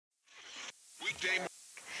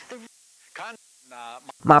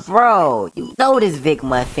My bro, you know this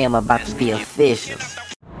VickMontFIlms about to be official.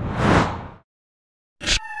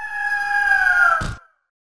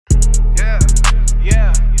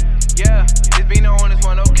 Yeah, it's Beno on this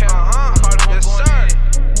one, okay? Yes, sir.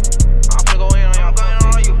 I'm finna go in on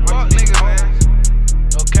all you fuck niggas, man.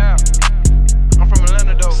 No cap. I'm from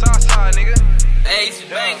Atlanta, though. Southside, nigga. Ace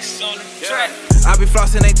Banks on the track. I be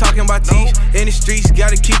flossing, ain't talking about teeth. In the streets,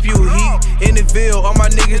 gotta keep you heat. In the Ville, all my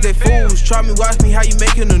niggas, they fools. Try me, watch me, how you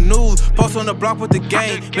making the news. Post on the block with the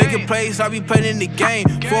gang. Making plays, I be playing in the game.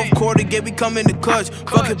 Fourth quarter, get me come in the clutch.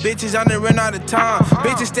 Fucking bitches, I done run out of time.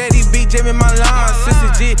 Bitches steady beat jamming my lines. Since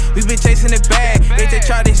legit, we been chasing the bag. If they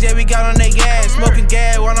try this, yeah, we got on their ass. Smoking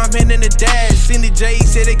gas while I'm hitting the dash. Seen the J,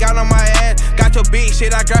 said they got on my ass. Got your bitch,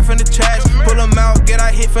 shit, I grab from the trash. Pull them out, get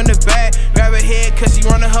I hit from the back. Grab her head, cause she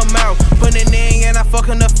running her mouth. Put it in, and I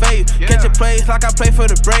fucking her face. Catch a plays like I play for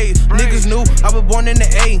the Braves. Niggas knew I was born in the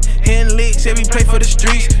A. Hitting licks, yeah, we play for the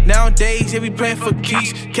streets. Nowadays, yeah, we playing for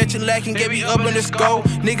keys. Catch a lack and get me up in the skull.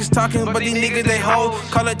 Niggas talking, but these niggas they hold.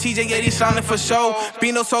 Call her TJ, yeah, they signing for show.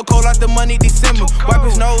 Beno so cold like the money December. Wipe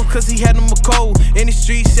his nose, cause he had him a cold. In the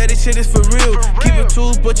streets, said this shit is for real. Keep it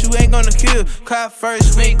tools, but you ain't gonna kill. Clap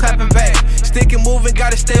first, we ain't clapping back. Stick and moving,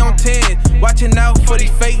 gotta stay on 10. Watching out for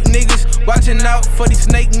these fake niggas. Watching out for these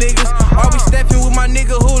snake niggas. Always stepping with my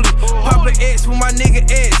nigga Hooli. Papa X with my nigga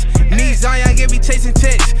X. Me Zion get me chasing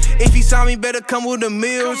checks. If he saw me, better come with the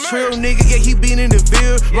meals. Trill nigga, yeah, he been in the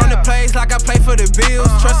Ville. Run the plays like I play for the Bills.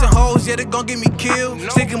 Trusting hoes, yeah, they gon' get me killed.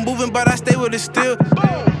 Stick and moving, but I stay with it still.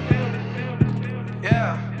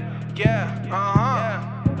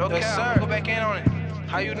 Yes, sir. Go back in on it.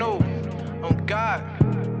 How you know? Oh God.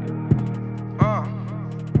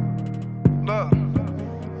 Look.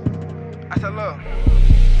 I said, look.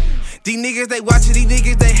 These niggas they watchin', these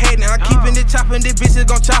niggas they hatin'. I'm keeping it choppin', these bitches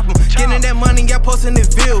gon' chop 'em. Getting that money, y'all postin' the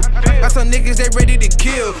Ville. Got some niggas they ready to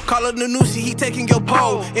kill. Call up the Nusi, he taking your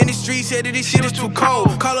pole. In the streets, said that this shit is too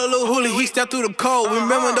cold. Call up Lil Hooli, he stepped through the cold.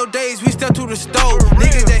 Remember those days, we stepped through the stove.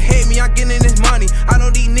 Niggas that hate me, I'm getting this money. I know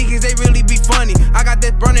these niggas, they really be funny. I got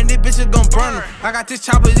that burnin', this bitch is gon' burn 'em. I got this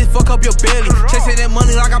chopper, just fuck up your belly. Chasing that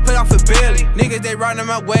money like I play off a belly. Niggas they riding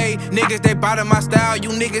my way, niggas they bout my style. You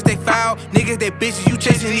niggas they foul, niggas they bitches, you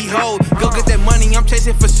chasing these hoes. Go get that money, I'm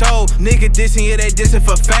chasing for show. Nigga dissing, yeah, they dissing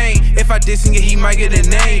for fame. If I dissing, yeah, he might get a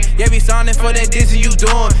name. Yeah, be signing for that dissing you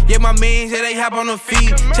doing. Yeah, my mans, yeah, they hop on them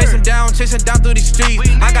feet. Chasing down through the streets.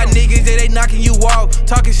 I got niggas, yeah, they knocking you off.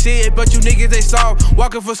 Talking shit, but you niggas, they soft.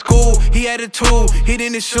 Walking for school, he had a tool, hit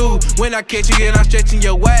in the shoe. When I catch you, yeah, I'm stretching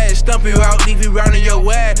your ass. Stump you out, leave you round in your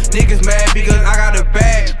ass. Niggas mad because I got a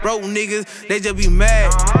bag. Broke niggas, they just be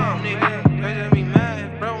mad.